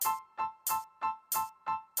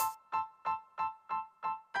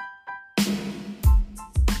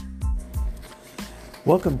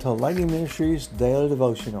Welcome to Lightning Ministries Daily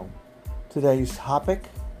Devotional. Today's topic,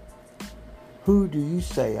 Who do you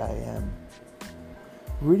say I am?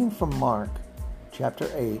 Reading from Mark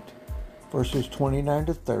chapter 8, verses 29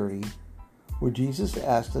 to 30, where Jesus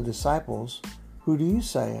asked the disciples, Who do you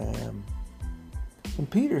say I am?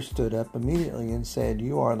 And Peter stood up immediately and said,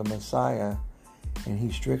 You are the Messiah. And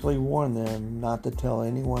he strictly warned them not to tell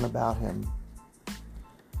anyone about him.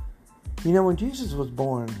 You know, when Jesus was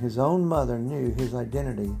born, his own mother knew his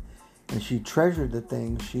identity, and she treasured the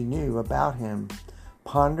things she knew about him,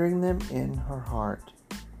 pondering them in her heart.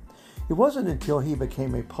 It wasn't until he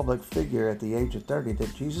became a public figure at the age of 30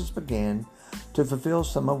 that Jesus began to fulfill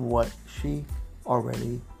some of what she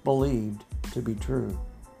already believed to be true.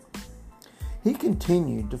 He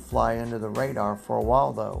continued to fly under the radar for a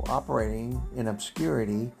while, though, operating in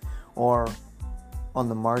obscurity or on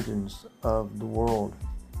the margins of the world.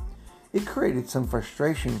 It created some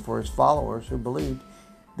frustration for his followers who believed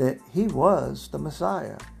that he was the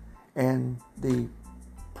Messiah and the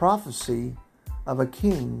prophecy of a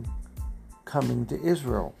king coming to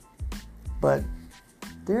Israel. But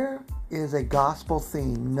there is a gospel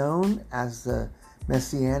theme known as the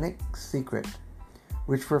Messianic secret,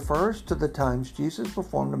 which refers to the times Jesus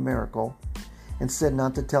performed a miracle and said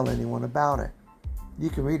not to tell anyone about it. You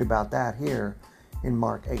can read about that here in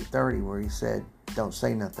Mark 8:30, where he said, Don't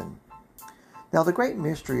say nothing. Now, the great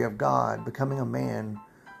mystery of God becoming a man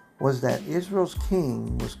was that Israel's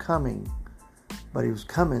king was coming, but he was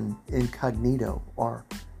coming incognito, or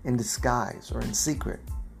in disguise, or in secret.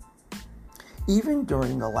 Even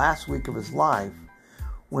during the last week of his life,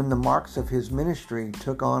 when the marks of his ministry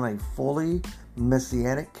took on a fully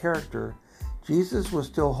messianic character, Jesus was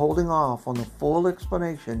still holding off on the full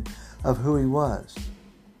explanation of who he was.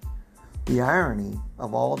 The irony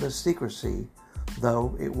of all of this secrecy,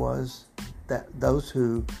 though, it was that those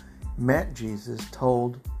who met Jesus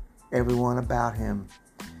told everyone about him.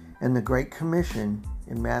 And the Great Commission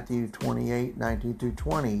in Matthew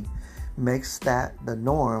 28:19-20 makes that the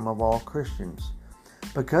norm of all Christians.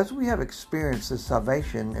 Because we have experienced the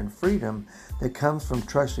salvation and freedom that comes from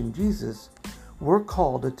trusting Jesus, we're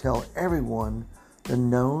called to tell everyone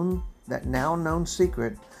that now known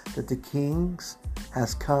secret that the King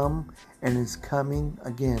has come and is coming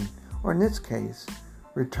again. Or in this case,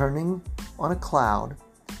 returning on a cloud,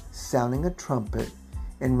 sounding a trumpet,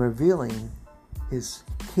 and revealing his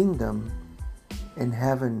kingdom in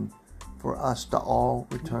heaven for us to all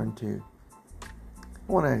return to.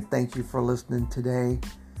 I want to thank you for listening today.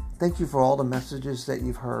 Thank you for all the messages that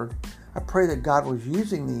you've heard. I pray that God was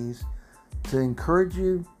using these to encourage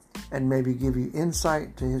you and maybe give you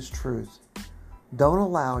insight to his truth. Don't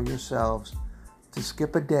allow yourselves to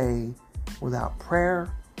skip a day without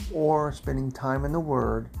prayer or spending time in the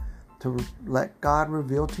Word to let God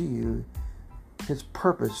reveal to you his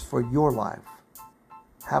purpose for your life.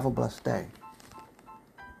 Have a blessed day.